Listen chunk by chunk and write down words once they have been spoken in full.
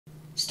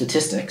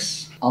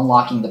statistics,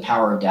 unlocking the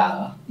power of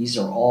data. These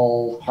are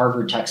all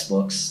Harvard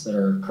textbooks that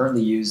are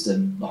currently used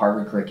in the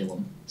Harvard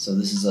curriculum. So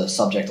this is a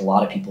subject a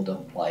lot of people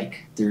don't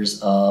like. There's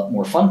a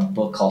more fun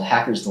book called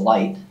Hacker's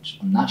Delight, which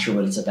I'm not sure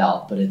what it's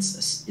about, but it's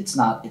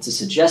a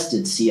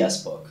suggested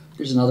CS book.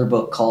 There's another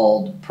book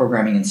called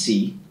Programming in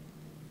C.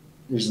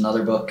 There's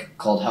another book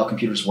called How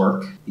Computers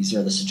Work. These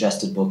are the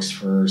suggested books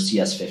for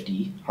CS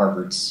 50,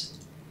 Harvard's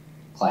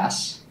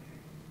class.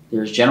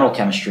 There's General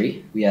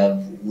Chemistry. We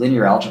have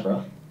Linear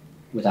Algebra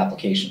with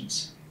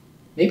applications.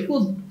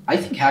 I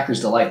think Hacker's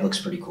Delight looks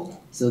pretty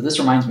cool. So this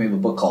reminds me of a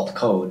book called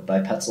Code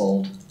by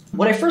Petzold.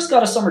 When I first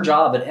got a summer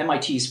job at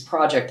MIT's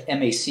Project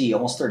MAC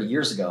almost 30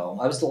 years ago,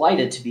 I was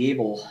delighted to be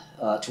able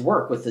to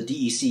work with the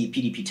DEC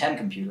PDP-10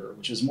 computer,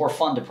 which was more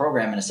fun to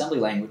program in assembly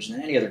language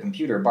than any other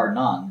computer, bar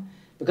none,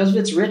 because of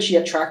its rich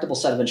yet tractable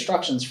set of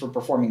instructions for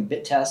performing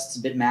bit tests,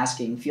 bit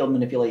masking, field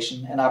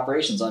manipulation, and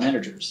operations on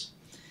integers.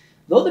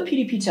 Though the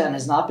PDP-10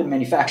 has not been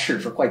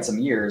manufactured for quite some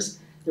years,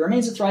 there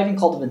remains a thriving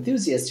cult of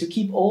enthusiasts who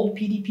keep old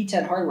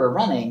PDP-10 hardware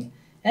running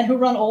and who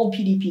run old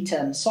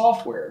PDP-10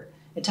 software,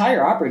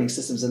 entire operating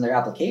systems in their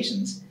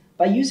applications,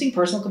 by using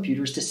personal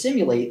computers to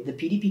simulate the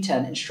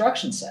PDP-10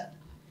 instruction set.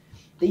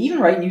 They even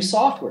write new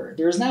software.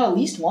 There is now at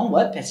least one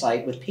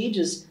website with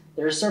pages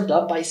that are served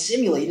up by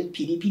simulated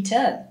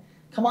PDP-10.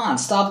 Come on,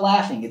 stop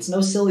laughing. It's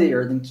no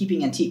sillier than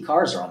keeping antique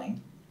cars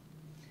running.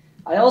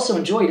 I also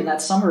enjoyed in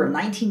that summer of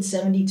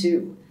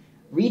 1972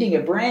 reading a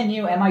brand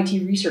new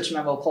MIT research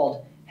memo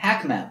called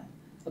𝐏𝐴𝐺,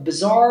 a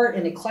bizarre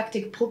and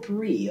eclectic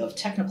potpourri of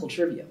technical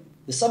trivia.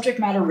 The subject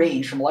matter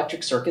ranged from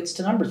electric circuits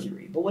to number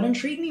theory, but what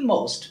intrigued me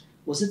most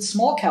was its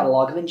small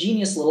catalog of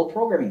ingenious little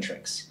programming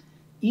tricks.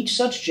 Each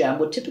such gem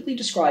would typically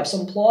describe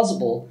some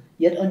plausible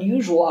yet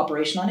unusual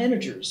operation on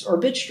integers or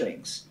bit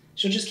strings,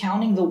 such as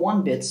counting the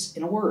 1 bits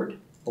in a word.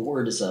 A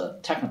word is a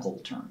technical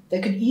term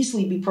that could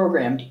easily be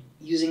programmed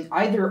using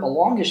either a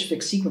longish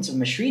fixed sequence of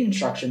machine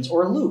instructions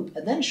or a loop,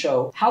 and then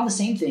show how the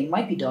same thing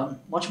might be done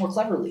much more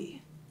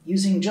cleverly,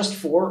 using just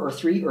 4 or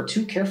 3 or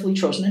 2 carefully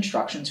chosen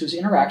instructions whose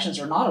interactions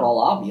are not at all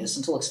obvious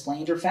until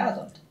explained or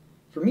fathomed.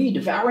 For me,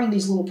 devouring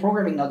these little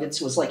programming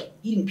nuggets was like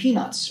eating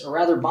peanuts, or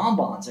rather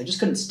bonbons. I just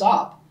couldn't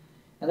stop.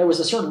 And there was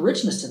a certain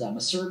richness to them,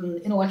 a certain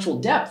intellectual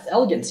depth,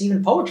 elegance,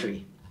 even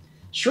poetry.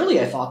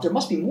 Surely, I thought, there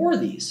must be more of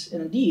these,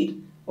 and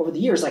indeed, over the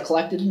years I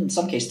collected and in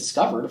some cases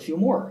discovered a few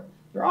more.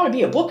 There ought to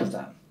be a book of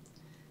them.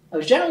 I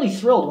was generally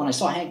thrilled when I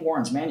saw Hank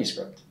Warren's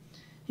manuscript.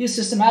 He has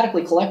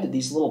systematically collected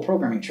these little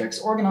programming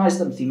tricks, organized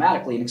them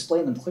thematically, and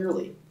explained them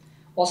clearly.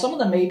 While some of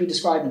them may be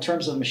described in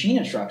terms of machine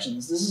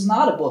instructions, this is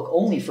not a book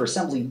only for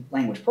assembly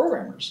language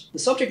programmers. The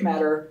subject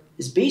matter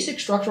is basic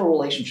structural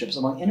relationships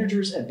among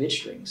integers and bit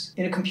strings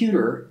in a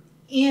computer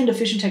and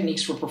efficient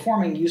techniques for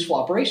performing useful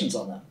operations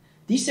on them.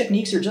 These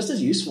techniques are just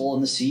as useful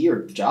in the C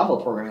or Java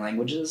programming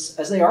languages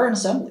as they are in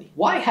assembly.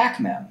 Why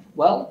𝐏𝐴𝐺?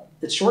 Well,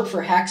 it's short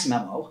for Hack's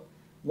Memo.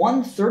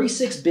 One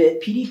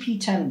 36-bit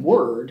PDP-10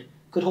 word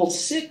could hold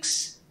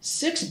 6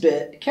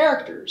 6-bit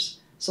characters,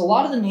 so a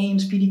lot of the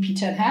names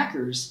PDP-10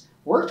 hackers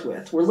worked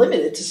with were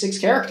limited to 6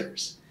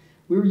 characters.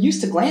 We were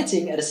used to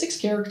glancing at a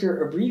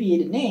 6-character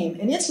abbreviated name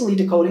and instantly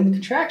decoding the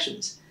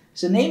contractions,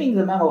 so naming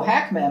the memo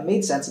𝐏𝐴𝐺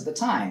made sense at the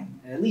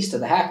time, at least to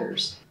the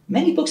hackers.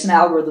 Many books and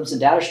algorithms in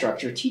data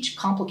structure teach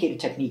complicated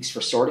techniques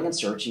for sorting and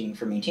searching,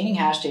 for maintaining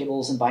hash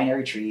tables and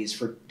binary trees,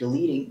 for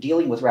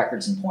dealing with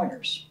records and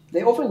pointers.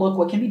 They overlook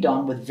what can be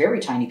done with very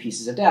tiny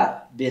pieces of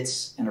data,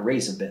 bits and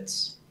arrays of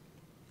bits.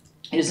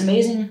 It is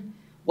amazing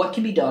what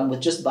can be done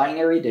with just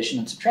binary addition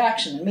and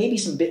subtraction and maybe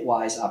some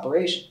bitwise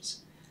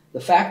operations.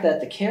 The fact that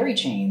the carry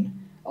chain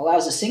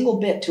allows a single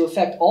bit to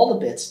affect all the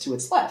bits to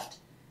its left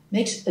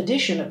makes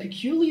addition a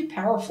peculiarly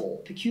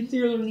powerful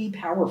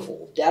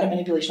data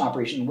manipulation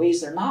operation in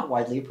ways that are not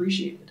widely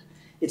appreciated.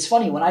 It's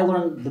funny, when I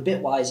learned the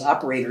bitwise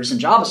operators in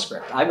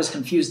JavaScript, I was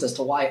confused as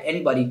to why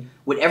anybody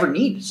would ever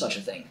need such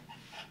a thing.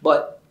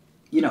 But,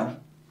 you know,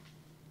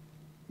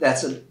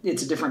 it's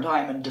a different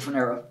time and a different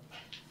era.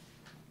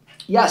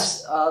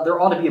 Yes, there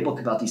ought to be a book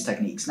about these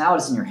techniques. Now it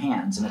is in your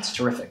hands, and it's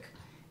terrific.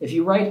 If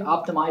you write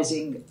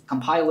optimizing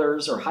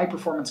compilers or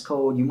high-performance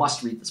code, you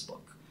must read this book.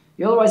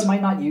 You otherwise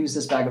might not use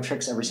this bag of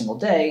tricks every single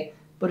day,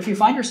 but if you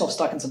find yourself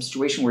stuck in some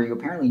situation where you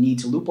apparently need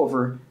to loop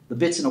over the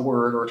bits in a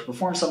word or to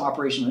perform some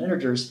operation on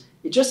integers,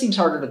 it just seems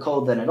harder to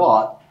code than it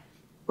ought,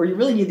 or you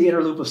really need the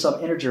inner loop of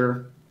some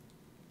integer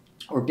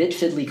or bit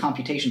fiddly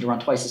computation to run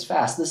twice as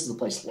fast, this is the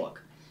place to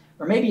look.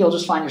 Or maybe you'll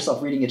just find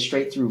yourself reading it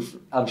straight through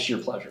out of sheer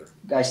pleasure.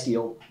 Guy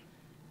Steele,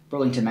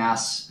 Burlington,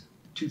 Mass.,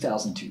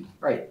 2002.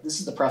 Right, this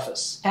is the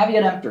preface.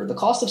 Caveat emptor, the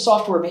cost of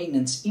software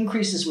maintenance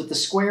increases with the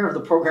square of the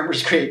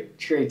programmer's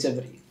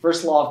creativity.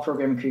 First law of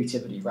programming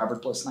creativity,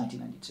 Robert Bliss,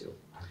 1992.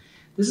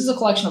 This is a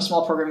collection of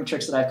small programming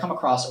tricks that I've come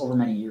across over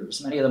many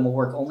years. Many of them will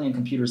work only in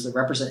computers that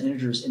represent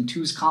integers in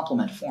 2's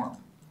complement form.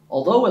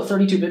 Although a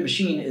 32-bit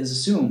machine is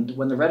assumed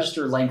when the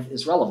register length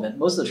is relevant,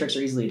 most of the tricks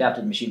are easily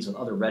adapted to machines with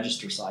other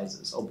register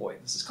sizes. Oh boy,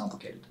 this is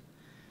complicated.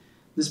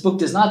 This book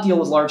does not deal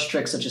with large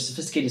tricks such as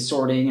sophisticated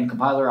sorting and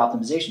compiler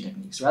optimization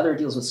techniques. Rather, it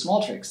deals with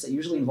small tricks that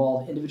usually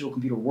involve individual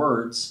computer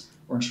words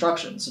or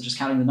instructions, such as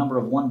counting the number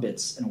of 1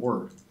 bits in a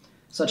word.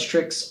 Such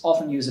tricks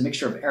often use a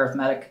mixture of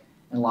arithmetic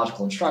and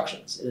logical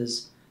instructions. It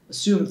is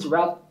assumed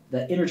throughout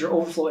that integer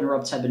overflow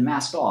interrupts have been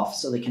masked off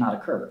so they cannot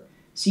occur.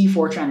 C,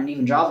 Fortran, and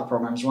even Java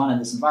programs run in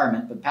this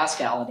environment, but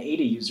Pascal and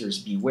Ada users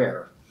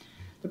beware.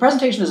 The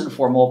presentation is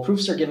informal.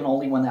 Proofs are given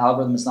only when the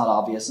algorithm is not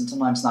obvious, and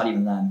sometimes not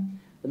even then.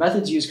 The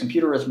methods use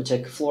computer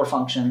arithmetic, floor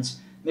functions,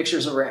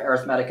 mixtures of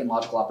arithmetic and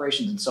logical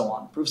operations, and so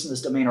on. Proofs in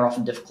this domain are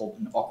often difficult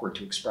and awkward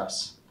to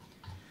express.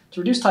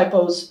 To reduce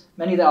typos,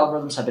 many of the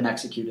algorithms have been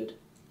executed.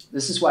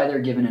 This is why they're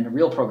given in a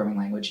real programming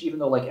language, even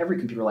though, like every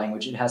computer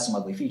language, it has some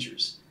ugly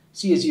features.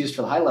 C is used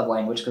for the high-level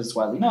language because it's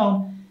widely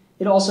known.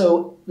 It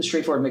also the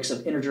straightforward mix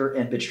of integer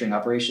and bit string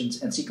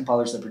operations, and C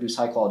compilers that produce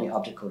high-quality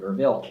object code are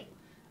available.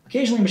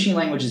 Occasionally, machine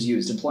language is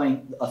used,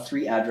 employing a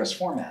 3-address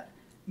format,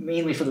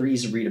 mainly for the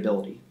ease of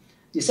readability.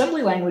 The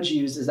assembly language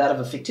used is that of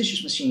a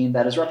fictitious machine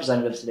that is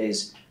representative of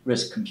today's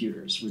RISC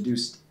computers,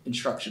 reduced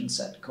instruction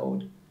set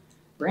code.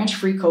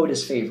 Branch-free code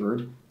is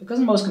favored because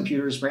in most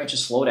computers,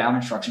 branches slow down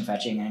instruction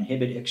fetching and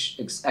inhibit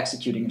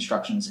executing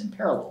instructions in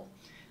parallel.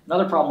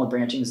 Another problem with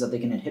branching is that they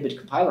can inhibit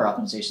compiler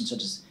optimization,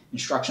 such as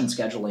instruction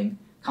scheduling,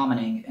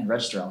 commenting, and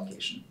register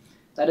allocation.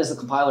 That is, the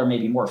compiler may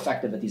be more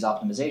effective at these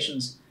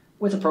optimizations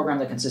with a program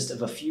that consists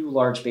of a few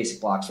large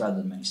basic blocks rather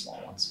than many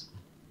small ones.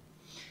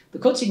 The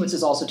code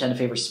sequences also tend to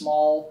favor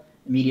small,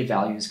 immediate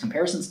values,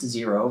 comparisons to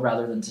 0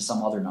 rather than to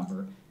some other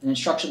number, and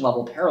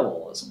instruction-level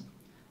parallelism.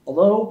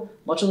 Although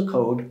much of the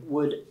code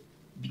would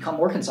become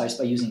more concise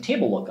by using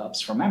table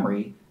lookups from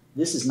memory,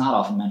 this is not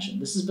often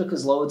mentioned. This is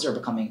because loads are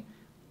becoming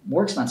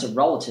more expensive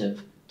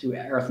relative to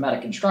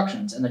arithmetic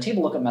instructions, and the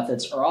table lookup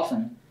methods are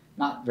often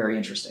not very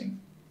interesting,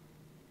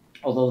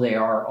 although they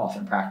are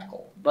often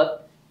practical.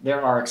 But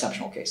there are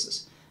exceptional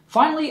cases.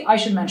 Finally, I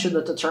should mention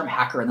that the term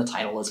hacker in the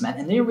title is meant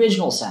in the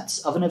original sense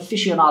of an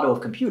aficionado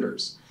of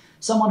computers,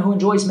 someone who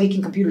enjoys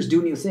making computers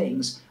do new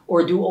things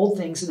or do old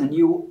things in a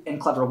new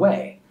and clever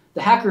way.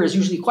 The hacker is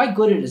usually quite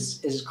good at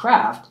his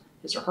craft,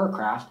 his or her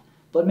craft,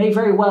 but may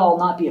very well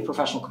not be a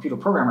professional computer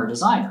programmer or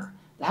designer.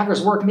 The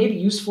hacker's work may be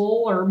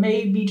useful or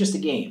may be just a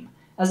game.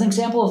 As an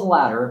example of the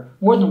latter,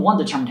 more than one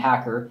determined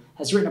hacker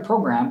has written a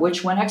program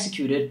which, when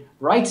executed,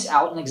 writes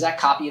out an exact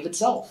copy of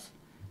itself.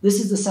 This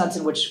is the sense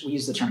in which we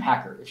use the term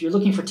hacker. If you're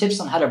looking for tips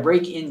on how to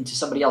break into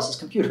somebody else's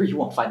computer, you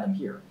won't find them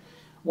here.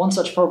 One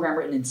such program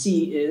written in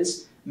C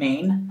is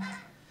main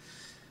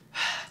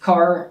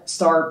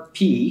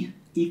car*p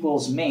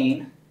equals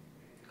main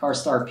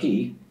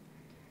car*p,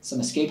 some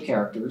escape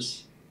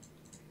characters,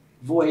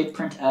 void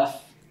printf,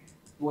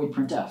 void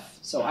printf.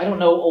 So I don't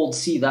know old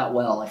C that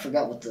well. I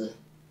forgot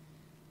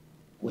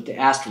what the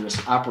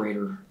asterisk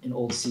operator in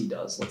old C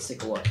does. Let's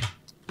take a look.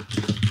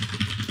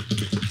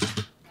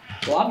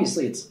 Well,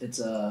 obviously it's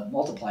a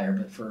multiplier,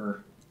 but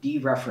for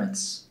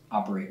dereference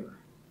operator,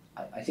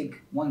 I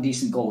think one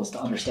decent goal is to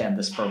understand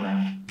this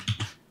program.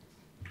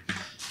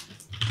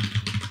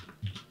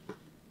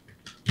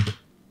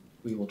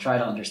 We will try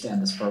to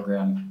understand this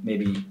program,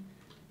 maybe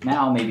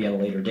now, maybe at a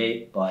later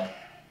date, but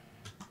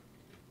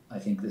I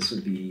think this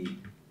would be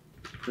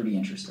pretty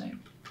interesting.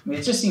 I mean,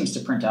 it just seems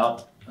to print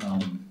out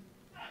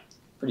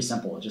pretty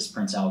simple. It just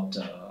prints out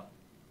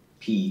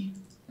P,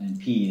 and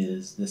P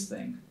is this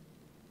thing.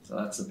 So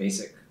that's the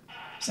basic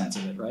sense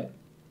of it, right?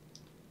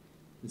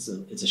 It's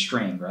a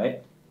string,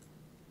 right?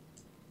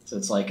 So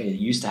it's like it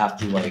used to have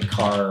to like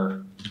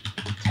car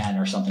 10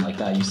 or something like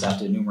that. You used to have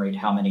to enumerate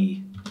how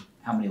many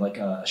like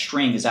a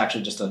string is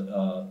actually just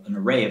an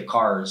array of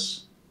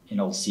cars in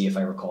old C, if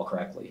I recall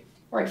correctly.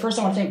 All right, first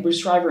I want to thank Bruce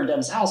Schreiber and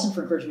Dennis Allison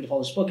for encouraging me to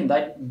publish this book, and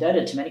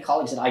indebted to many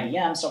colleagues at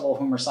IBM, several of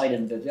whom are cited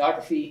in the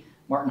bibliography.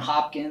 Martin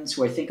Hopkins,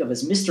 who I think of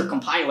as Mr.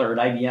 Compiler at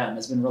IBM,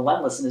 has been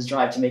relentless in his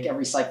drive to make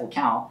every cycle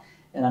count,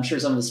 and I'm sure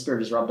some of his spirit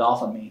has rubbed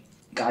off on me.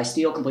 Guy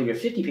Steele completed a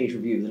 50-page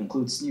review that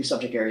includes new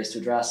subject areas to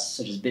address,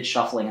 such as bit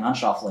shuffling and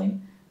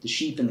unshuffling, the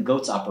sheep and the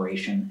goats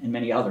operation, and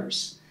many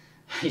others.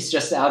 He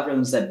suggested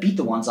algorithms that beat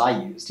the ones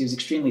I used. He was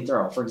extremely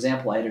thorough. For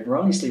example, I had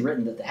erroneously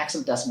written that the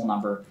hexadecimal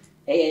number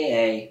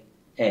AAA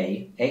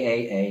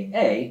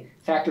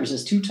factors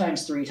as 2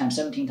 times 3 times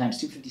 17 times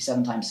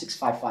 257 times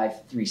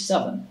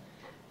 65537.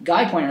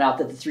 Guy pointed out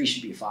that the 3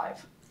 should be a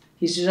 5.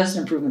 He suggested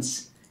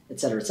improvements,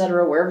 etc.,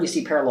 etc. Wherever you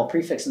see parallel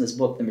prefix in this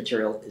book, the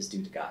material is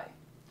due to Guy.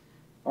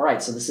 All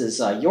right, so this is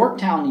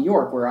Yorktown, New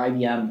York, where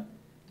IBM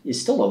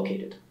is still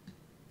located.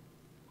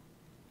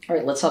 All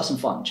right, let's have some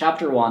fun.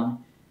 Chapter 1,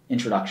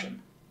 Introduction.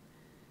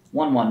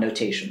 1.1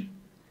 Notation.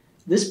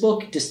 This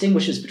book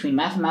distinguishes between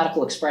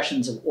mathematical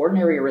expressions of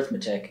ordinary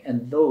arithmetic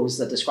and those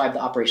that describe the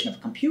operation of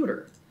a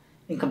computer.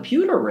 In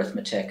computer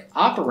arithmetic,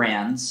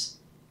 operands,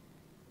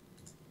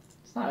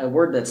 it's not a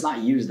word that's not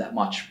used that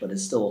much, but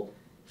it's still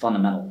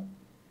fundamental.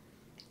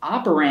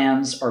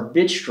 Operands are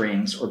bit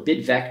strings or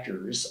bit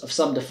vectors of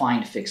some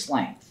defined fixed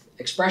length.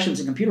 Expressions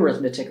in computer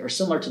arithmetic are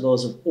similar to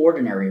those of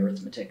ordinary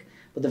arithmetic,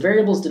 but the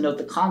variables denote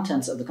the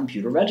contents of the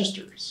computer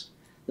registers.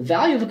 The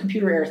value of a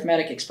computer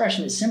arithmetic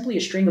expression is simply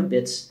a string of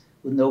bits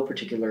with no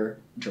particular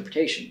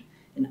interpretation.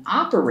 An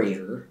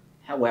operator,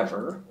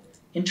 however,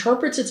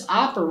 interprets its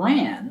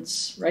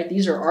operands, right?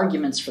 These are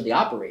arguments for the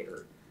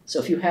operator, So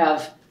if you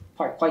have,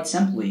 quite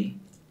simply,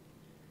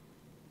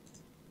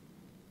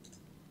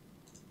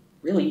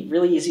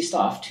 really easy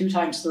stuff, 2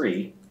 times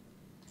 3,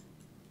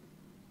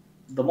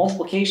 the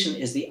multiplication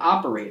is the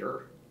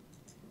operator,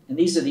 and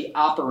these are the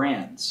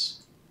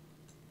operands.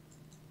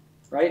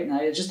 Right? And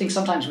I just think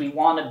sometimes we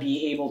want to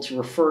be able to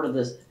refer to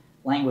the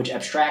language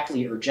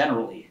abstractly or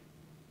generally.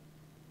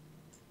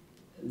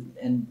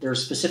 And there are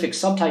specific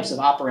subtypes of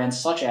operands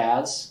such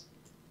as,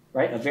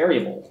 right, a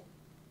variable.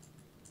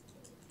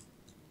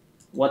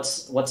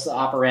 What's the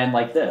operand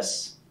like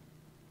this?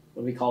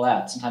 What do we call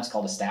that? Sometimes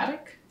called a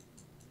static?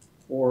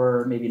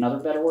 Or maybe another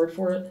better word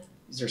for it?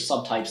 These are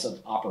subtypes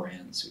of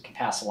operands. We can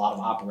pass a lot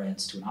of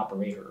operands to an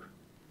operator.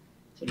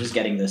 So just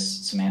getting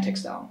this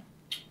semantics down.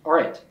 All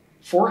right.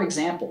 For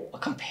example, a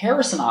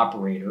comparison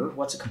operator,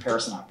 what's a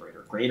comparison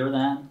operator? Greater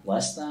than,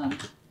 less than,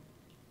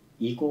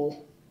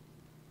 equal,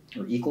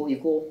 or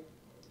equal,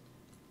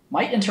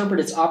 might interpret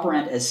its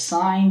operand as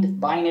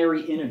signed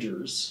binary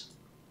integers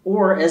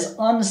or as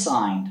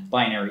unsigned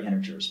binary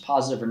integers,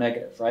 positive or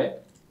negative, right?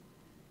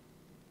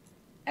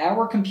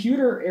 Our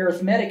computer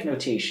arithmetic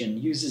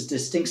notation uses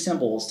distinct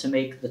symbols to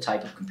make the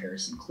type of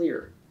comparison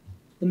clear.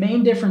 The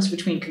main difference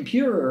between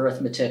computer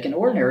arithmetic and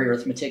ordinary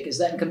arithmetic is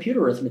that in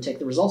computer arithmetic,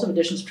 the results of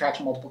addition,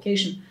 subtraction,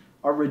 multiplication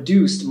are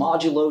reduced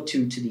modulo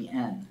 2 to the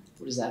n.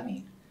 What does that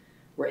mean?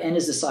 Where n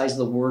is the size of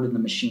the word in the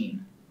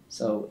machine.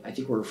 So I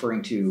think we're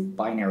referring to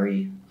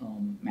binary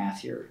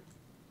math here.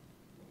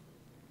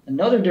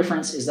 Another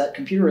difference is that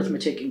computer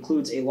arithmetic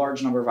includes a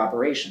large number of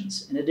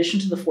operations. In addition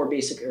to the 4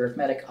 basic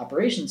arithmetic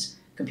operations,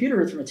 computer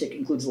arithmetic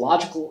includes the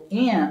logical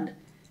and,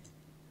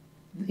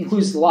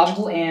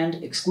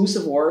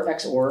 exclusive or,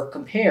 XOR,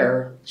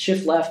 compare,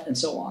 shift left, and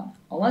so on.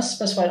 Unless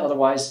specified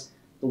otherwise,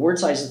 the word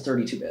size is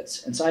 32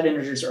 bits, and side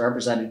integers are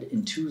represented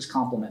in 2's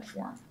complement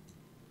form.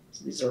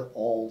 So these are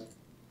all,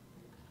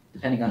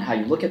 depending on how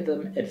you look at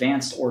them,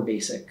 advanced or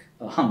basic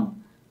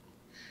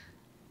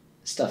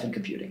stuff in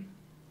computing.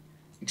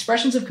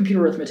 Expressions of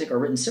computer arithmetic are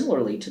written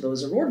similarly to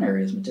those of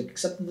ordinary arithmetic,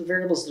 except that the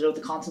variables denote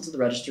the contents of the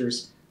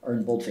registers are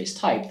in boldface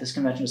type. This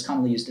convention is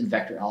commonly used in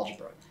vector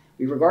algebra.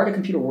 We regard a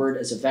computer word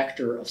as a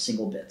vector of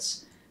single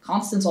bits.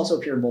 Constants also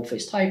appear in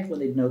boldface type when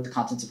they denote the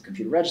contents of a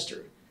computer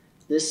register.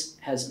 This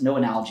has no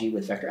analogy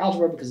with vector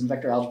algebra because in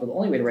vector algebra the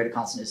only way to write a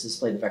constant is to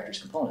display the vector's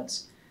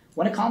components.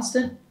 When a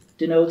constant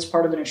denotes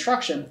part of an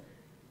instruction,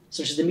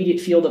 such as the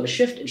immediate field of a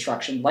shift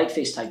instruction,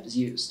 lightface type is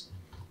used.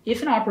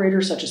 If an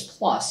operator such as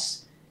plus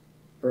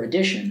or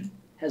addition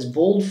has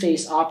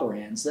boldface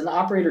operands, then the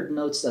operator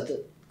denotes that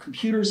the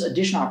computer's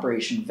addition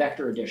operation,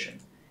 vector addition.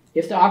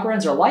 If the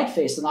operands are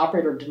lightface, then the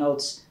operator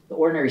denotes the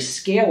ordinary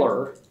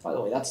scalar. By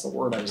the way, that's the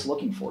word I was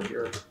looking for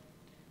here.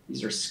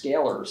 These are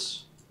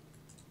scalars.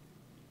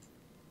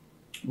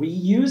 We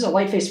use a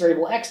lightface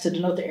variable x to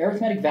denote the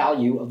arithmetic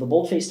value of the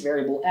boldfaced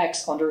variable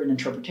x under an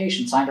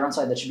interpretation, signed or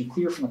unsigned, that should be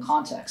clear from the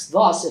context.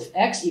 Thus, if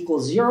x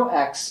equals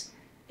 0x,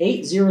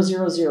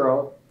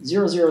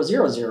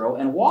 80000000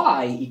 and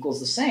y equals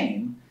the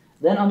same,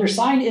 then under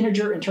signed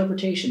integer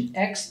interpretation,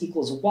 x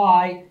equals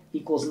y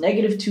equals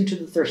negative 2 to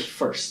the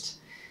 31st.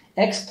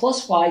 X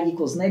plus y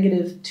equals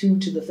negative 2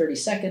 to the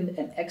 32nd,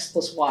 and x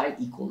plus y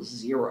equals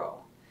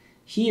 0.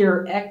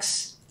 Here,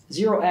 x,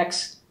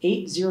 0x,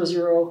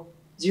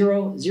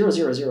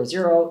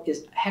 8000000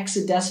 is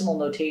hexadecimal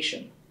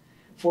notation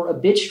for a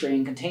bit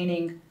string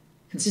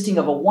consisting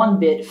of a 1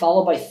 bit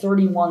followed by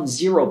 31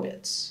 0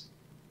 bits.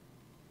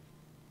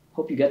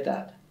 Hope you get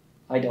that.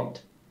 I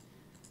don't.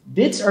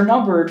 Bits are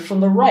numbered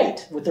from the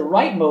right, with the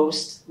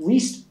rightmost,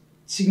 least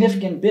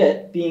significant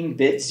bit being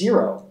bit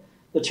 0.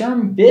 The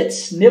term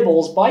bits,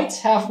 nibbles,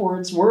 bytes,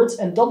 half-words, words,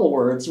 and double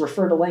words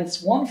refer to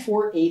lengths 1,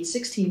 4, 8,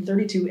 16,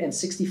 32, and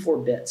 64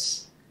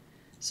 bits.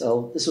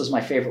 So this was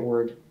my favorite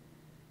word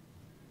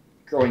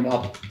growing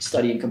up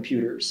studying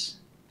computers.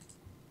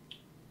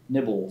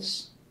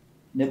 Nibbles.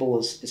 Nibble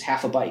is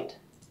half a byte.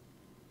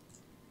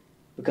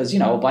 Because, you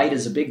know, a byte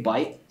is a big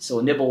byte, so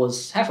a nibble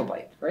is half a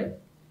byte, right?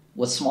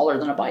 What's smaller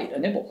than a byte? A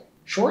nibble.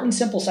 Short and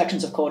simple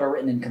sections of code are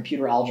written in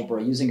computer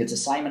algebra using its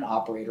assignment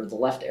operator, the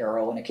left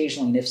arrow, and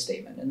occasionally an if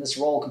statement. In this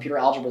role, computer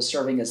algebra is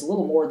serving as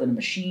little more than a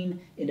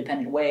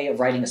machine-independent way of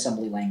writing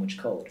assembly language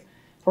code.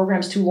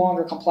 Programs too long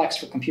or complex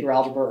for computer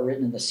algebra are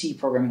written in the C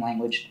programming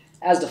language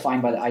as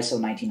defined by the ISO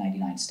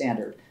 1999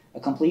 standard. A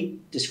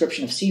complete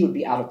description of C would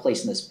be out of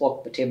place in this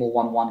book, but Table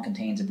 1.1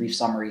 contains a brief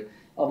summary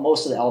of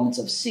most of the elements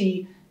of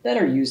C that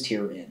are used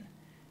herein.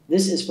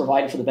 This is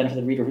provided for the benefit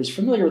of the reader who's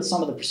familiar with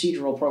some of the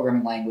procedural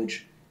programming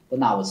language, but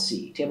not with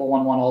C. Table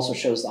 1.1 also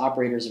shows the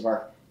operators of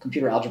our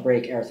computer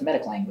algebraic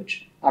arithmetic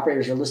language.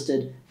 Operators are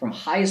listed from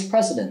highest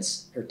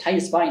precedence, or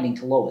tightest binding,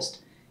 to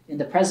lowest. In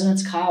the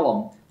precedence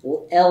column,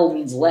 well, L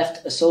means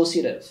left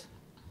associative.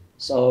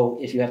 So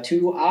if you have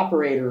two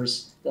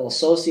operators, they'll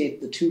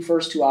associate the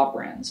first two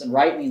operands, and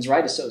right means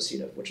right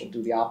associative, which will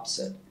do the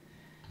opposite.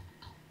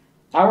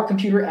 Our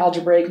computer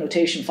algebraic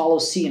notation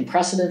follows C in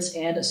precedence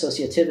and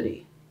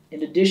associativity.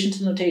 In addition to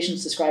the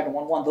notations described in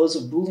 1.1, those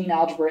of Boolean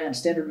algebra and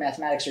standard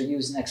mathematics are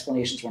used in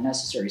explanations where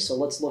necessary. So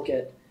let's look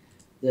at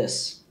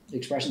this, the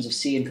expressions of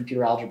C in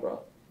computer algebra.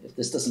 If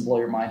this doesn't blow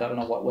your mind, I don't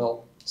know what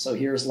will. So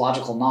here's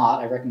logical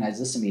not. I recognize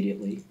this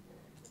immediately.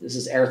 This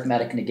is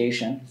arithmetic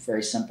negation,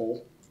 very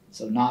simple.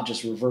 So not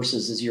just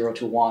reverses a 0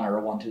 to a 1 or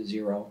a 1 to a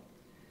 0.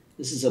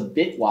 This is a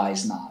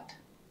bitwise not,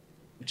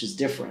 which is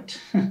different.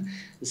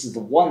 This is the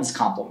ones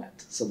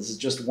complement. So this is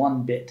just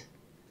one bit.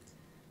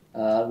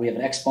 We have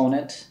an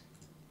exponent,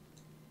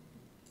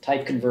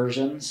 type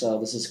conversion. So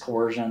this is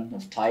coercion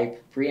of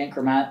type,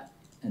 pre-increment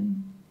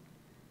and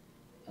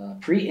and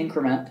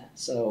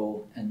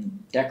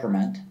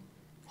decrement,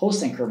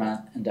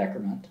 post-increment and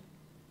decrement.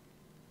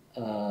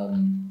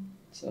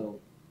 So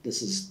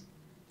this is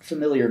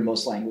familiar in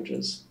most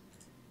languages.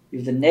 You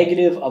have the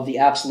negative of the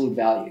absolute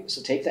value.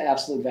 So take the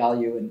absolute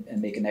value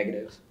and make a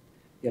negative.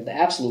 You have the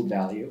absolute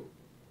value,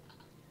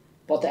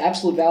 but the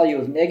absolute value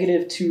of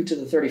negative 2 to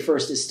the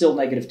 31st is still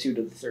negative 2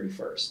 to the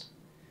 31st.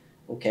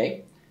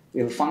 Okay,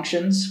 we have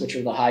functions, which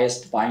are the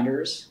highest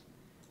binders,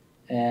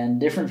 and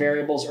different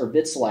variables are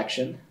bit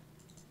selection,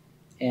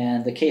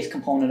 and the kth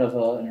component of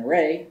an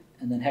array,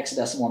 and then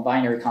hexadecimal and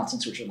binary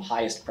constants, which are the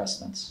highest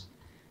precedence.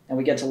 And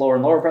we get to lower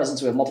and lower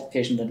precedence. We have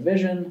multiplication and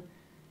division.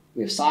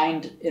 We have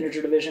signed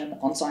integer division,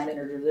 unsigned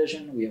integer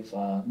division. We have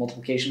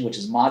multiplication, which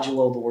is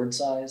modulo the word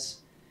size.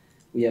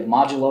 We have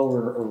modulo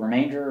or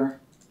remainder.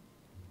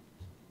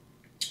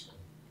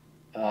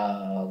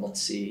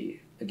 Let's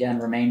see. Again,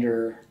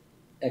 remainder,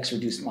 x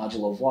reduced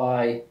modulo of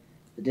y.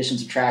 Addition,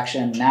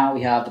 subtraction. Now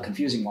we have the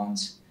confusing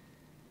ones.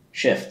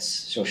 Shifts.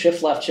 So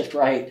shift left, shift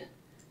right,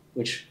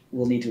 which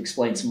we'll need to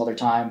explain some other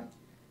time.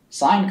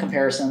 Sign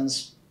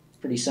comparisons,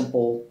 pretty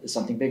simple. Is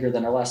something bigger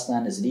than or less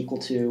than? Is it equal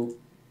to?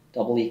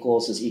 Double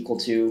equals is equal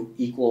to.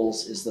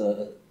 Equals is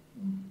the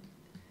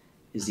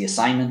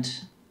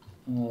assignment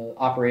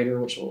operator,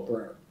 which we'll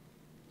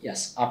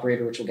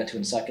get to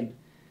in a second.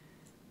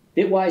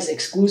 Bitwise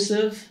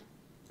exclusive,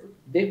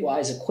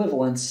 bitwise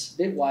equivalence,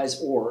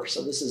 bitwise or.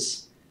 So this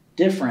is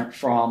different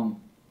from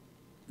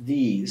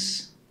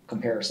these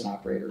comparison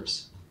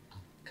operators.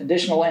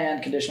 Conditional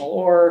and, conditional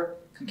or,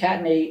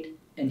 concatenate,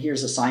 and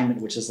here's assignment,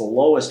 which is the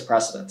lowest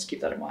precedence.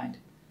 Keep that in mind.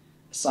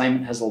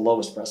 Assignment has the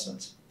lowest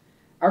precedence.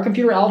 Our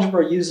computer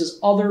algebra uses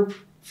other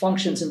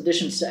functions in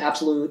addition to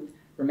absolute,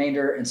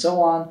 remainder, and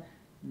so on.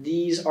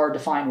 These are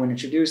defined when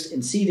introduced.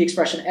 In C, the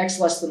expression x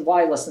less than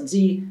y less than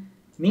z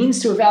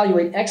means to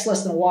evaluate x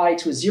less than y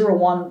to a 0,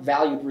 1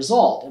 valued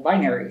result, a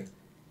binary,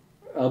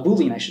 a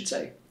Boolean, I should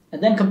say,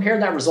 and then compare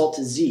that result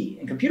to z.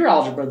 In computer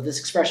algebra, this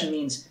expression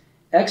means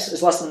x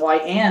is less than y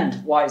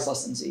and y is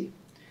less than z.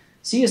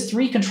 C has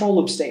 3 control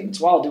loop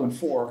statements, while, do, and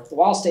for. The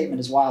while statement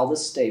is while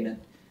this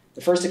statement. The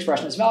first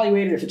expression is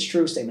evaluated. If it's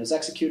true, statement is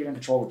executed, and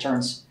control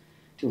returns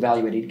to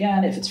evaluate it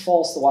again. If it's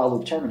false, the while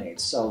loop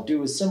terminates. So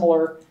do is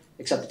similar,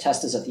 except the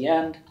test is at the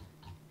end.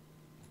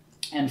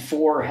 And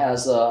for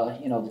has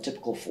the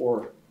typical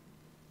for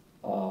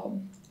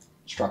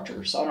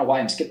structure. So I don't know why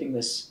I'm skipping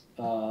this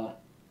so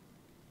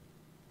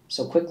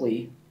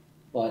quickly,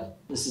 but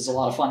this is a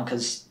lot of fun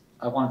because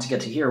I wanted to get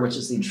to here, which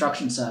is the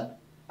instruction set.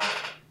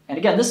 And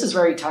again, this is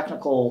very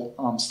technical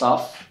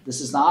stuff.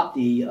 This is not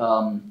the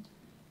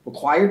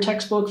required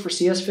textbook for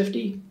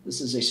CS50.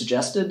 This is a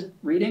suggested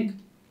reading.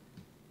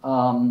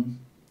 Again,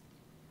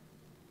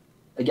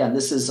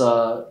 this is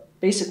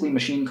basically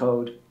machine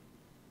code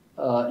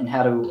and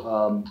how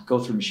to go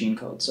through machine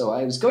code. So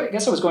I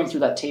guess I was going through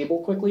that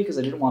table quickly because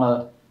I didn't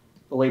want to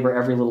belabor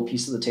every little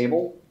piece of the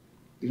table,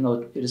 even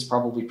though it is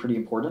probably pretty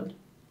important.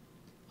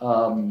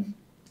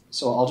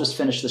 So I'll just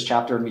finish this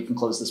chapter and we can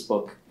close this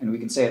book and we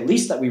can say at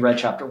least that we read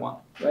chapter 1,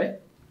 right?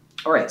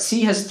 All right,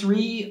 C has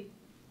 3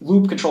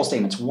 loop control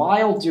statements,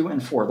 while, do,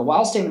 and for. The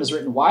while statement is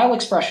written while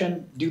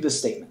expression, do this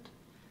statement.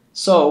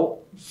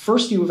 So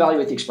first you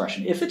evaluate the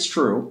expression. If it's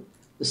true,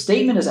 the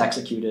statement is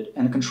executed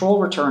and the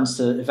control returns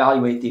to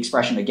evaluate the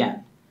expression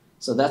again.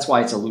 So that's why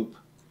it's a loop.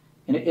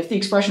 And if the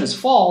expression is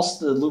false,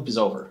 the loop is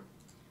over.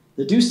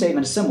 The do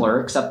statement is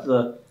similar, except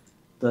the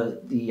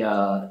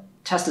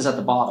test is at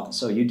the bottom.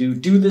 So you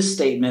do this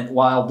statement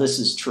while this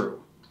is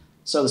true.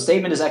 So the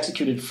statement is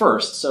executed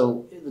first.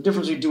 So the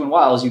difference between do and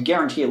while is you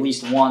guarantee at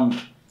least one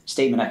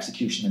statement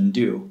execution in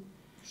do.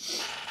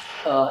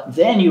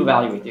 Then you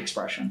evaluate the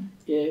expression.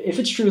 If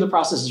it's true, the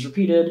process is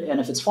repeated,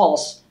 and if it's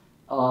false,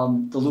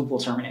 the loop will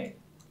terminate.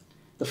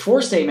 The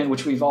for statement,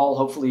 which we've all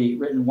hopefully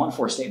written one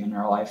for statement in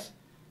our life,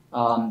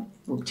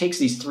 takes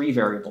these 3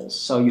 variables.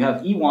 So you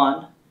have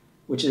E1,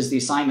 which is the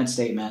assignment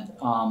statement.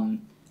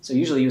 So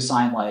usually you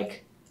assign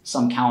like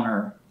some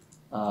counter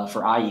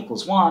for I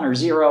equals 1 or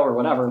 0 or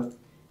whatever.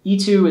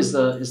 E2 is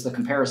the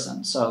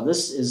comparison. So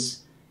this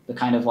is the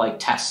kind of like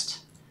test.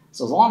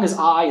 So as long as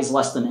I is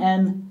less than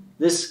n,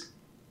 this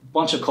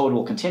bunch of code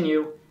will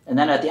continue. And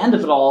then at the end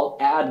of it all,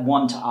 add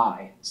 1 to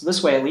I. So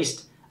this way, at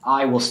least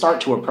I will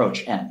start to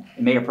approach n.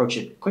 It may approach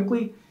it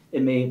quickly.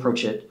 It may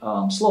approach it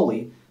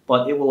slowly,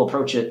 but it will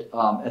approach it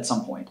at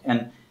some point.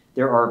 And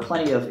there are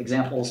plenty of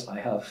examples.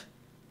 I have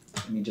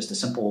just a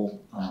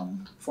simple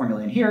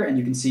formula in here, and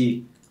you can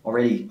see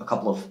already a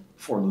couple of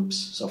for loops.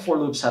 So for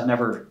loops have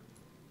never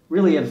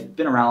really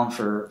been around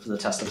for the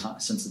test of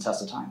time, since the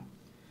test of time.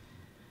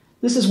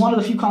 This is one of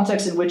the few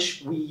contexts in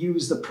which we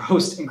use the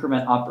post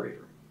increment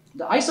operator.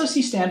 The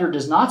ISOC standard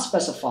does not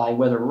specify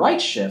whether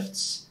right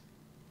shifts,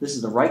 this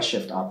is the right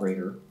shift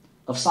operator,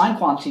 of sign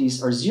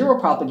quantities are zero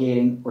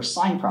propagating or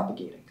sign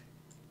propagating.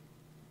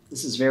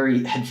 This is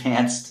very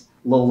advanced,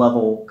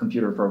 low-level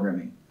computer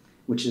programming,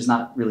 which is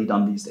not really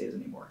done these days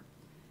anymore,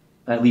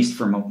 at least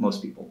for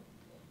most people.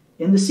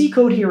 In the C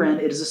code herein,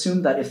 it is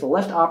assumed that if the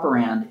left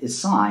operand is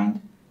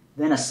signed,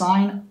 then a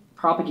sign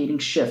propagating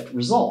shift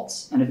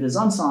results, and if it is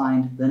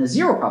unsigned, then a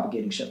zero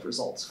propagating shift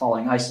results,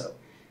 following ISO.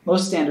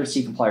 Most standard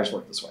C compilers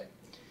work this way.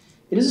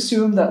 It is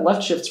assumed that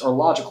left shifts are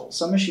logical.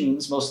 Some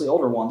machines, mostly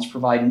older ones,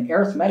 provide an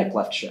arithmetic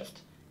left shift,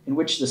 in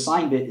which the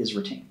sign bit is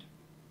retained.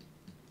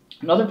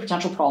 Another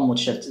potential problem with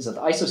shifts is that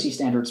the ISOC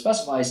standard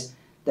specifies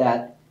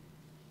that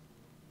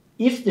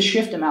if the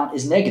shift amount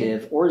is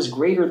negative or is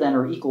greater than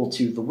or equal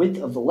to the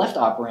width of the left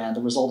operand,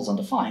 the result is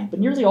undefined.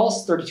 But nearly all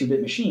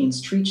 32-bit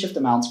machines treat shift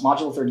amounts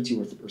modulo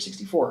 32 or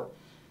 64.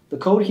 The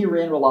code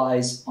herein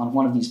relies on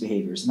one of these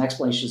behaviors. An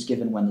explanation is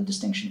given when the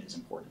distinction is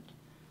important.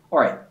 All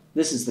right,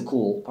 this is the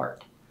cool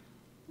part.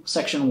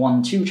 Section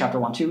 1.2, Chapter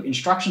 1.2,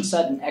 Instruction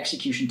Set and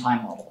Execution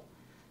Time Model.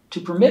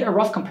 To permit a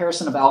rough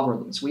comparison of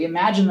algorithms, we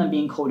imagine them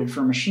being coded for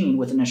a machine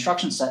with an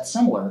instruction set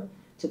similar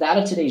to that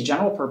of today's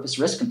general-purpose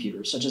RISC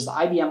computers, such as the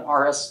IBM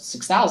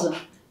RS-6000,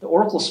 the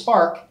Oracle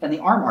Spark, and the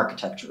ARM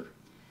architecture.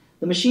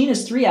 The machine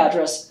is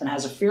 3-address and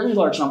has a fairly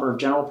large number of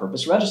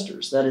general-purpose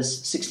registers, that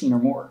is, 16 or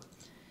more.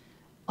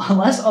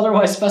 Unless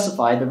otherwise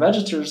specified, the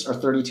registers are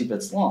 32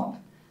 bits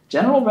long.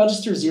 General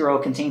Register 0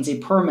 contains a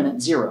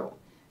permanent 0,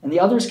 and the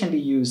others can be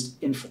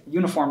used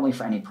uniformly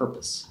for any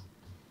purpose.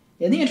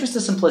 In the interest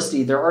of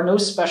simplicity, there are no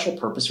special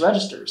purpose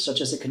registers, such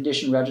as a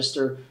condition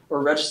register or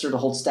a register to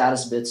hold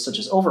status bits, such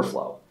as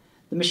overflow.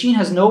 The machine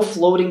has no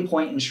floating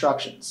point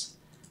instructions.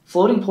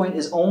 Floating point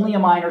is only a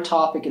minor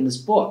topic in this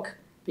book,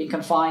 being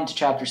confined to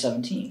Chapter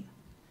 17.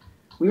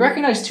 We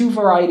recognize two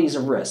varieties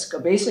of RISC, a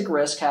basic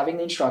RISC having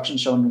the instructions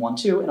shown in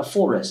 1.2, and a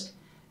full RISC,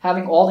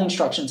 having all the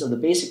instructions of the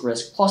basic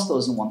RISC plus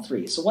those in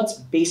 1.3. So what's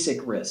basic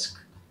RISC?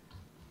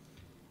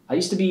 I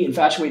used to be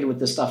infatuated with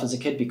this stuff as a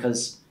kid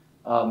because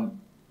the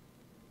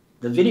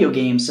video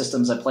game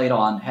systems I played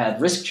on had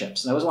RISC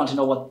chips, and I always wanted to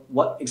know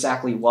what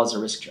exactly was a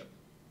RISC chip.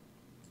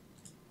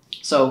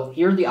 So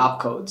here are the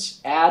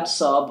opcodes: add,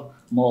 sub,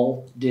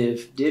 mul,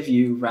 div,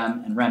 divu,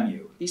 rem, and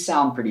remu. These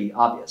sound pretty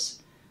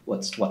obvious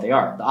what they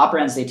are. The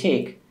operands they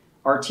take,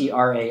 RT,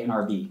 RA, and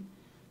RB.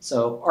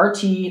 So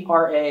RT,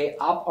 RA,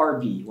 op,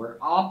 RB, where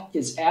op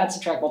is add,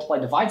 subtract, multiply,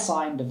 divide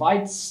sign,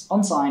 divide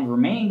unsigned,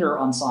 remainder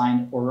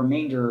unsigned, or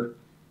remainder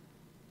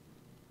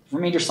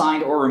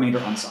signed or remainder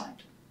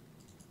unsigned.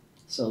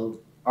 So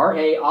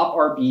RA, op,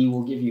 RB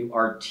will give you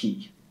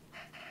RT.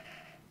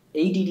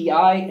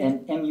 ADDI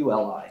and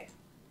MULI.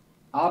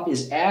 Op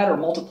is add or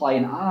multiply,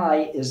 and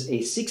I is a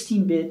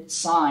 16-bit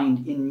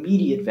signed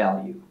immediate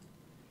value.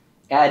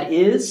 Add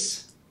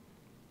is,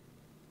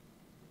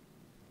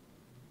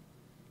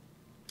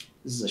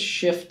 this is a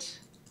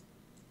shift,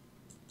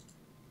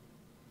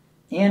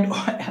 and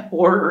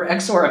or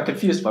XOR, I'm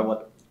confused by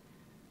what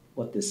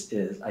this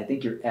is. I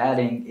think you're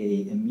adding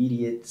a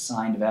immediate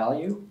signed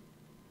value,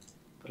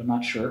 but I'm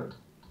not sure.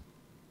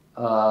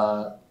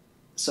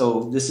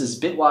 So this is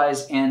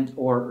bitwise and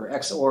or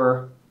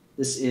XOR.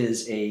 This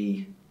is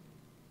a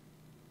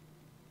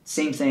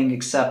same thing,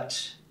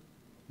 except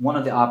one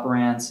of the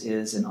operands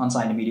is an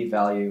unsigned immediate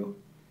value.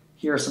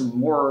 Here are some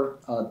more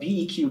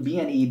BEQ,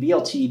 BNE,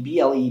 BLT,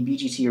 BLE,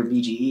 BGT, or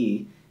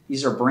BGE.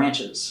 These are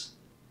branches.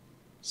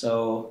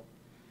 So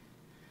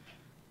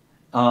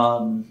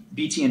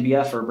BT and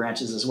BF are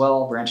branches as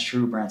well. Branch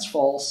true, branch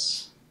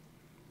false.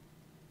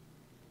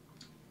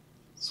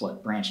 So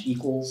what? Branch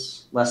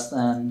equals, less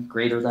than,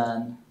 greater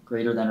than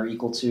or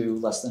equal to,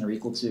 less than or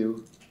equal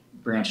to,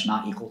 branch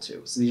not equal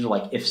to. So these are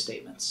like if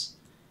statements.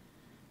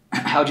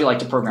 How would you like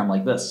to program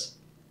like this?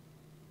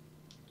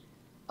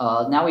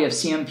 Now we have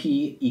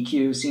CMP,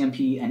 EQ,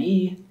 CMP,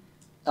 NE,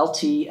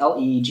 LT,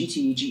 LE,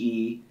 GT,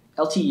 GE,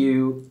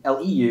 LTU,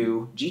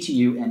 LEU,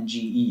 GTU, and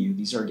GEU.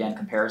 These are, again,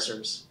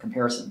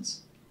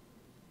 comparisons.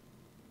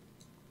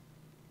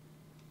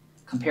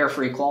 Compare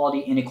for equality,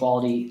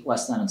 inequality,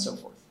 less than, and so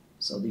forth.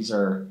 So these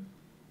are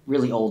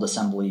really old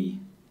assembly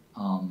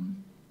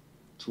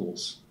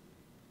tools.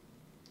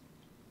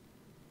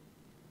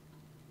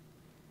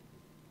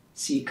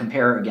 See,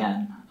 compare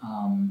again,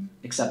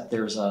 except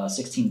there's a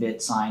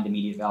 16-bit signed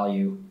immediate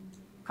value.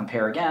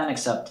 Compare again,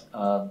 except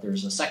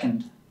there's a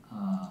second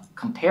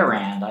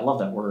comparand. I love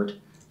that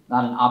word.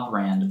 Not an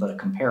operand, but a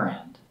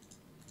comparand.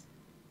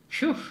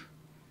 Phew.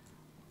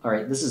 All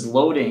right, this is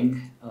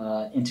loading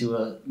into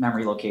a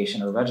memory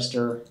location or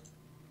register.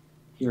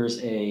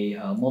 Here's a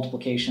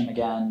multiplication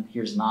again.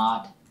 Here's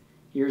not.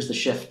 Here's the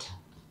shift.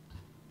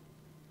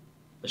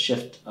 The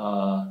shift,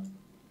 I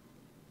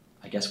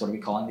guess, what are we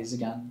calling these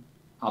again?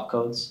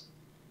 Opcodes.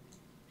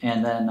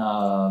 And then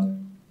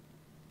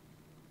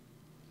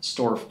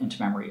store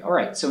into memory. All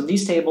right, so in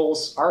these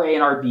tables, RA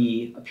and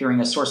RB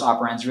appearing as source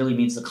operands really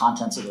means the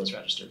contents of those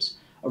registers.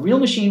 A real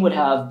machine would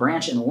have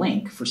branch and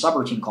link for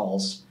subroutine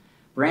calls,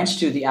 branch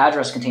to the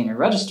address containing a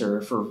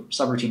register for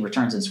subroutine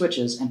returns and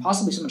switches, and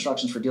possibly some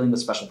instructions for dealing with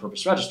special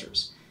purpose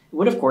registers. It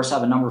would, of course,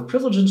 have a number of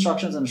privileged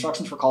instructions and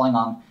instructions for calling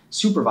on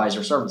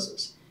supervisor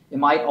services. It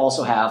might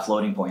also have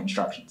floating point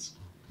instructions.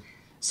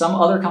 Some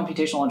other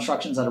computational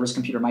instructions that a RISC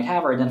computer might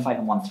have are identified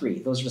in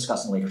 1.3. Those are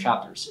discussed in later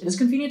chapters. It is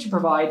convenient to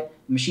provide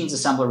the machine's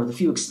assembler with a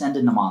few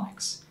extended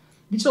mnemonics.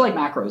 These are like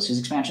macros, whose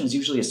expansion is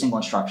usually a single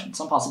instruction.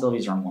 Some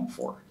possibilities are in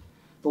 1.4.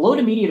 The load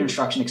immediate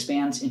instruction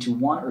expands into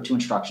 1 or 2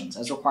 instructions,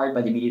 as required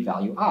by the immediate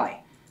value I.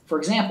 For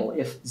example,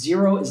 if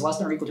 0 is less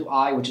than or equal to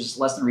I, which is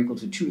less than or equal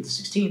to 2 to the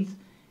 16th,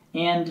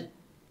 and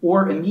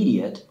or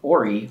immediate,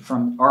 ORI,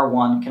 from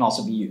R1 can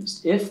also be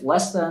used. If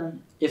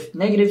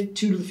negative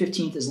 2 to the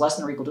 15th is less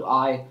than or equal to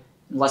I,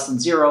 and less than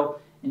 0,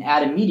 and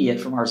add immediate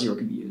from R0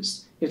 can be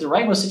used. If the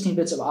rightmost 16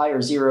 bits of I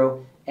are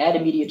 0, add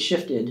immediate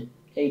shifted,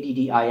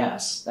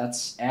 ADDIS,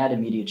 that's add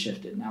immediate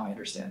shifted, now I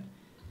understand,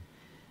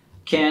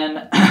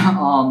 can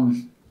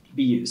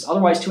be used.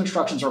 Otherwise, 2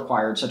 instructions are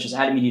required, such as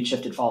add immediate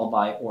shifted followed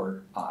by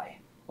or I.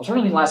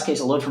 Alternatively, in the last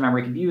case, a load for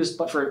memory can be used,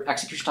 but for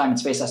execution time and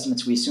space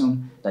estimates, we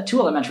assume that 2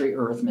 elementary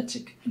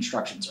arithmetic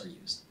instructions are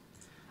used.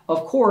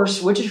 Of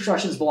course, which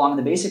instructions belong in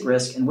the basic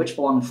RISC and which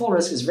belong in full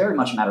RISC is very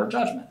much a matter of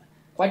judgment.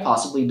 Quite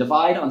possibly,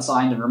 divide,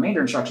 unsigned, and remainder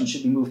instructions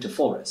should be moved to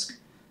full RISC.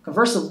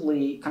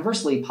 Conversely,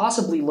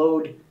 possibly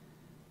load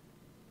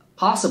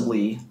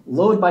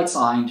byte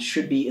signed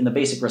should be in the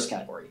basic RISC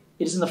category.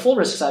 It is in the full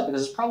RISC set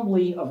because it's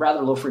probably of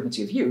rather low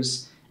frequency of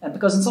use, and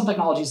because in some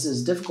technologies it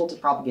is difficult to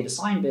propagate a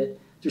sign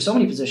bit through so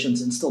many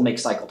positions and still make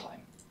cycle time.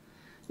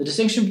 The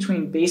distinction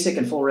between basic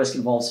and full RISC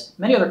involves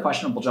many other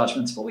questionable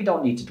judgments, but we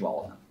don't need to dwell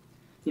on them.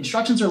 The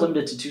instructions are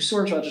limited to 2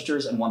 storage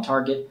registers and 1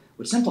 target,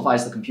 which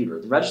simplifies the computer.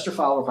 The register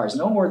file requires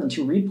no more than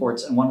 2 read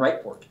ports and 1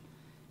 write port.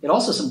 It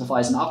also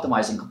simplifies an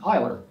optimizing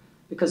compiler,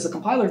 because the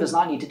compiler does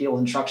not need to deal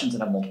with instructions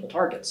that have multiple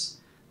targets.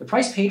 The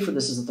price paid for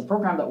this is that the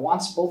program that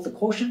wants both the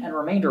quotient and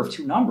remainder of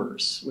 2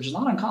 numbers, which is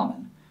not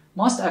uncommon,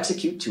 must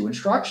execute 2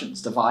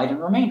 instructions, divide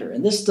and remainder,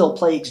 and this still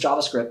plagues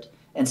JavaScript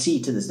and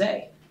C to this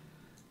day.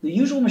 The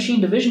usual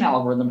machine division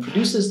algorithm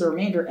produces the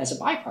remainder as a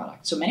byproduct,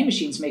 so many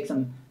machines make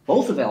them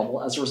both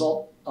available as a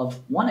result of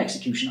 1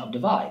 execution of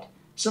divide.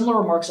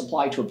 Similar remarks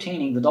apply to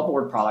obtaining the double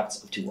word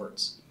products of 2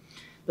 words.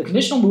 The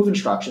conditional move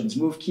instructions,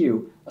 move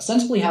Q,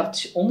 ostensibly have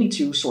only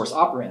 2 source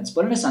operands,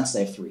 but in a sense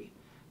they have 3.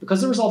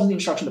 Because the result of the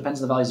instruction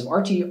depends on the values of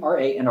RT, RA,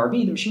 and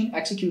RB, the machine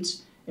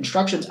executes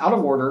instructions out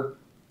of order.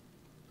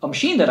 A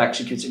machine that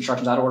executes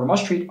instructions out of order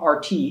must treat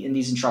RT in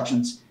these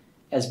instructions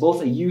as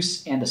both a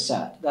use and a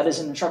set. That is,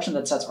 an instruction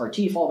that sets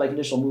RT followed by a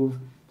conditional move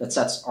that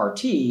sets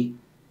RT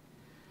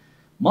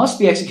must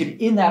be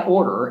executed in that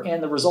order,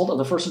 and the result of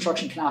the first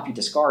instruction cannot be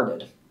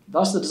discarded.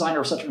 Thus, the designer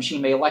of such a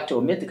machine may elect to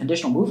omit the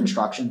conditional move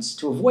instructions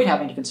to avoid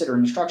having to consider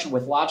an instruction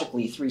with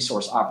logically 3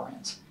 source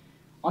operands.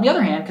 On the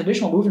other hand,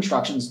 conditional move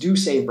instructions do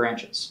save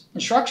branches.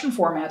 Instruction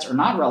formats are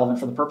not relevant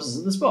for the purposes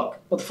of this book,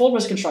 but the full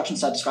RISC instruction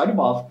set described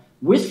above,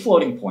 with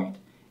floating point,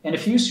 and a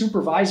few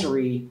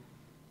supervisory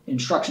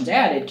instructions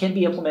added, can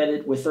be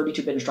implemented with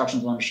 32-bit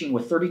instructions on a machine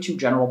with 32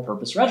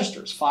 general-purpose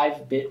registers,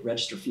 5-bit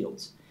register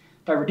fields.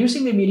 By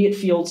reducing the immediate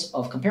fields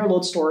of compare,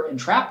 load, store, and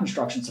trap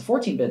instructions to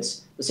 14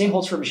 bits, the same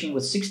holds for a machine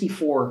with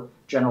 64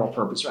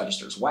 general-purpose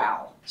registers.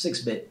 Wow,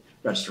 6-bit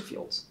register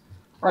fields.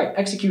 All right,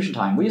 execution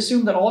time. We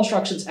assume that all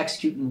instructions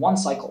execute in 1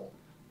 cycle,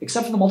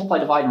 except for the multiply,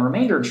 divide, and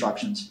remainder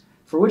instructions,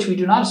 for which we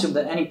do not assume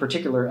that any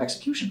particular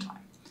execution time.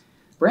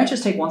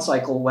 Branches take 1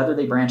 cycle, whether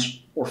they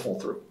branch or fall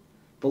through.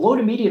 The load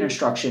immediate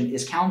instruction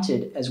is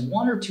counted as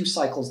 1 or 2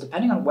 cycles,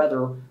 depending on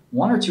whether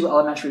 1 or 2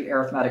 elementary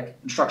arithmetic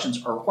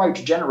instructions are required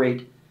to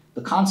generate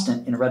the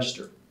constant in a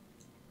register.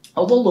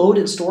 Although load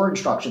and store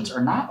instructions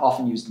are not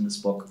often used in this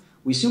book,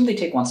 we assume they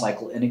take 1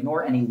 cycle and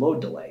ignore any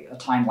load delay, a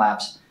time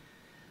lapse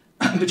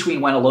between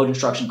when a load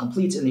instruction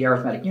completes in the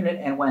arithmetic unit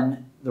and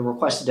when the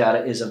requested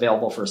data is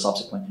available for a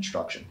subsequent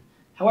instruction.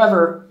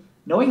 However,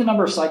 knowing the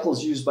number of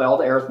cycles used by all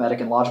the arithmetic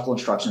and logical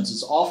instructions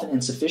is often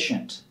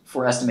insufficient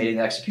for estimating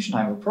the execution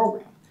time of a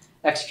program.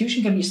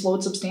 Execution can be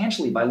slowed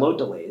substantially by load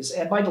delays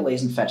and by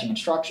delays in fetching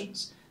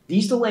instructions.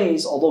 These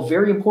delays, although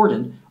very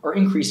important, are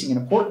increasing in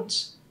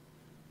importance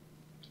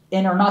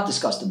and are not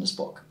discussed in this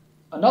book.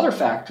 Another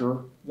factor,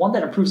 one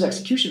that improves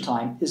execution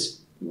time,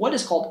 is what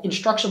is called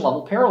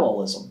instruction-level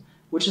parallelism,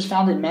 which is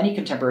found in many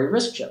contemporary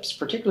RISC chips,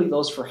 particularly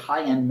those for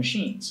high-end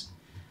machines.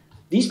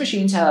 These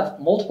machines have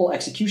multiple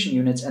execution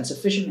units and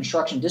sufficient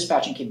instruction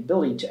dispatching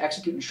capability to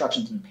execute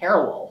instructions in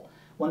parallel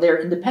when they are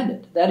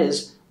independent, that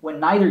is, when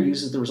neither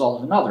uses the result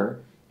of another,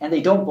 and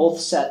they don't both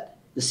set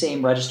the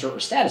same register or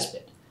status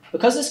bit.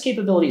 Because this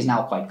capability is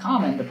now quite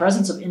common, the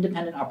presence of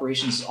independent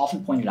operations is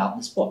often pointed out in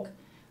this book.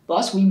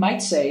 Thus, we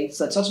might say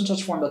that such and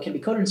such formula can be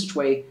coded in such a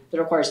way that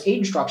it requires 8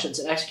 instructions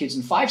and executes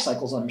in 5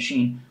 cycles on a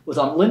machine with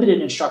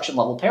unlimited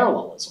instruction-level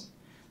parallelism.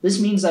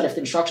 This means that if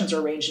the instructions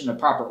are arranged in a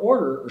proper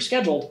order or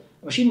scheduled,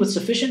 a machine with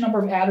sufficient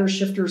number of adders,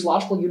 shifters,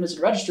 logical units,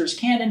 and registers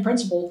can, in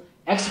principle,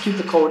 execute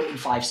the code in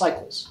 5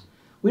 cycles.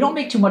 We don't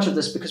make too much of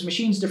this because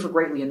machines differ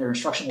greatly in their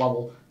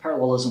instruction-level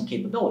parallelism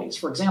capabilities.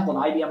 For example,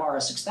 an IBM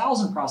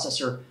RS-6000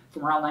 processor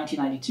from around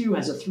 1992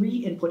 has a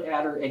 3-input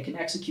adder and can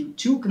execute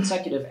 2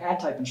 consecutive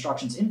add-type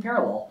instructions in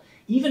parallel,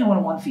 even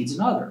when one feeds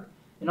another.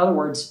 In other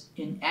words,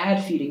 in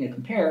add feeding a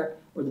compare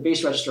or the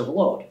base register of a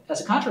load.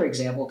 As a contrary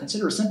example,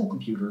 consider a simple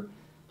computer,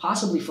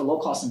 possibly for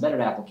low-cost embedded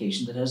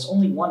application, that has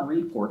only one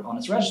read port on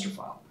its register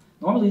file.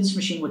 Normally, this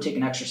machine would take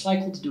an extra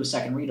cycle to do a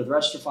second read of the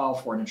register file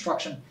for an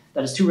instruction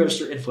that has 2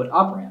 register input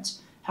operands.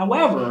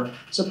 However,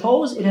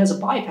 suppose it has a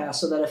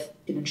bypass so that if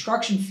an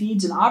instruction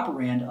feeds an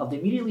operand of the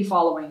immediately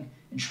following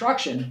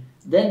instruction,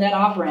 then that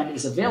operand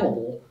is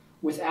available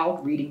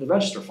without reading the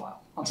register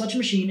file. On such a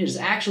machine, it is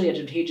actually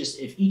advantageous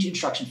if each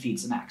instruction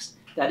feeds the next.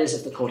 That is,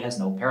 if the code has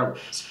no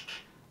parallelism.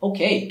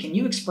 Okay, can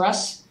you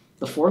express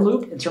the for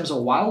loop in terms of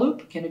a while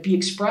loop? Can it be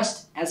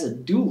expressed as a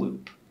do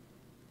loop?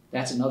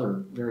 That's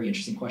another very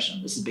interesting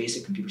question. This is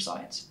basic computer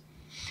science.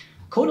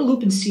 Code a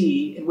loop in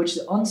C in which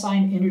the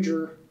unsigned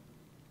integer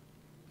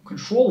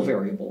control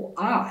variable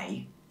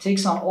I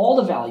takes on all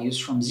the values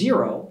from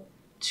 0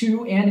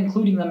 to and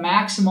including the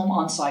maximum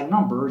unsigned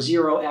number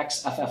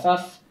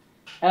 0xFFF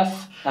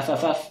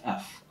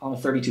FFFF on a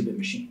 32-bit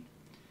machine.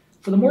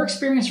 For the more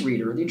experienced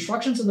reader, the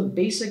instructions of the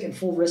basic and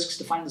full risks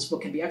defined in this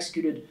book can be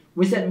executed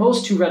with at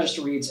most 2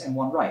 register reads and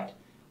 1 write.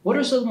 What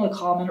are some of the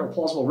common or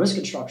plausible RISC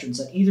instructions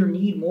that either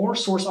need more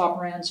source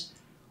operands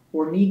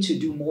or need to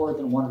do more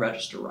than 1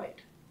 register write?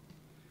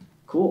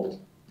 Cool.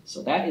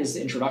 So that is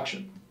the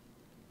introduction.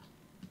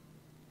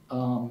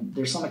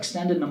 There's some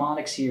extended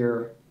mnemonics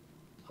here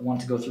I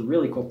want to go through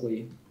really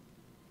quickly.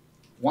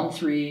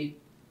 1.3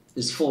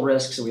 is full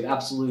RISC, so we have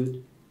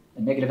absolute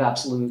and negative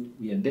absolute.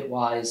 We have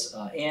bitwise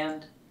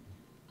and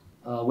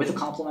with a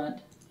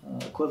complement,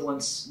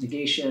 equivalence,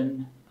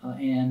 negation,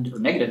 and or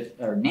negative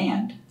or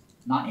NAND,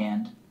 not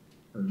and,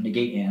 or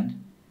negate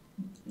and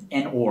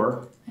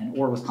or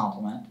with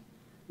complement.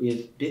 We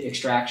have bit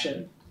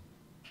extraction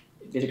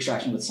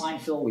with sign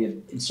fill. We have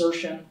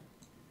insertion.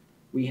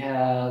 We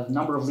have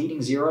number of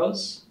leading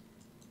zeros,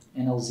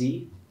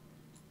 NLZ.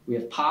 We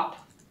have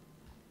pop,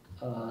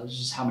 this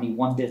is how many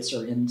 1 bits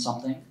are in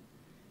something.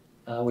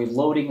 We have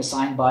loading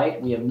assigned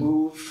byte. We have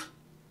move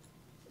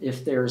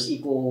if there's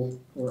equal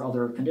or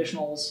other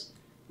conditionals.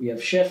 We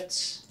have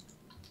shifts,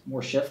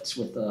 more shifts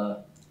with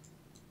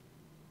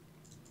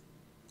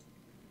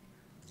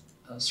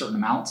certain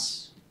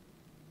amounts.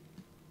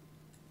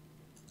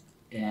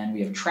 And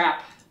we have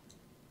trap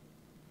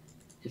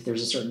if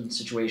there's a certain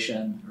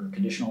situation or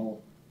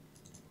conditional,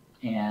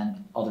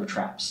 and other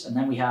traps. And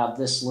then we have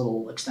this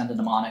little extended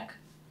mnemonic,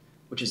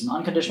 which is an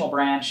unconditional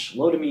branch,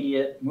 load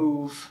immediate,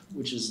 move,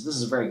 this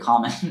is a very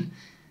common,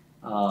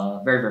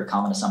 very, very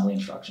common assembly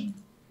instruction.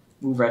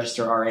 Move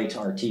register RA to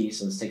RT,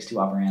 so this takes 2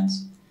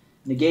 operands.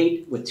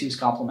 Negate with 2's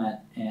complement,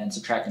 and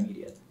subtract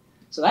immediate.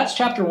 So that's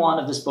chapter 1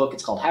 of this book.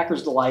 It's called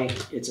Hacker's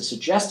Delight. It's a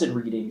suggested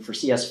reading for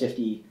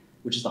CS50,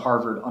 which is the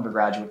Harvard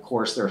undergraduate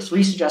course. There are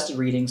 3 suggested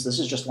readings. This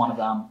is just one of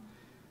them.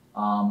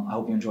 I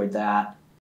hope you enjoyed that.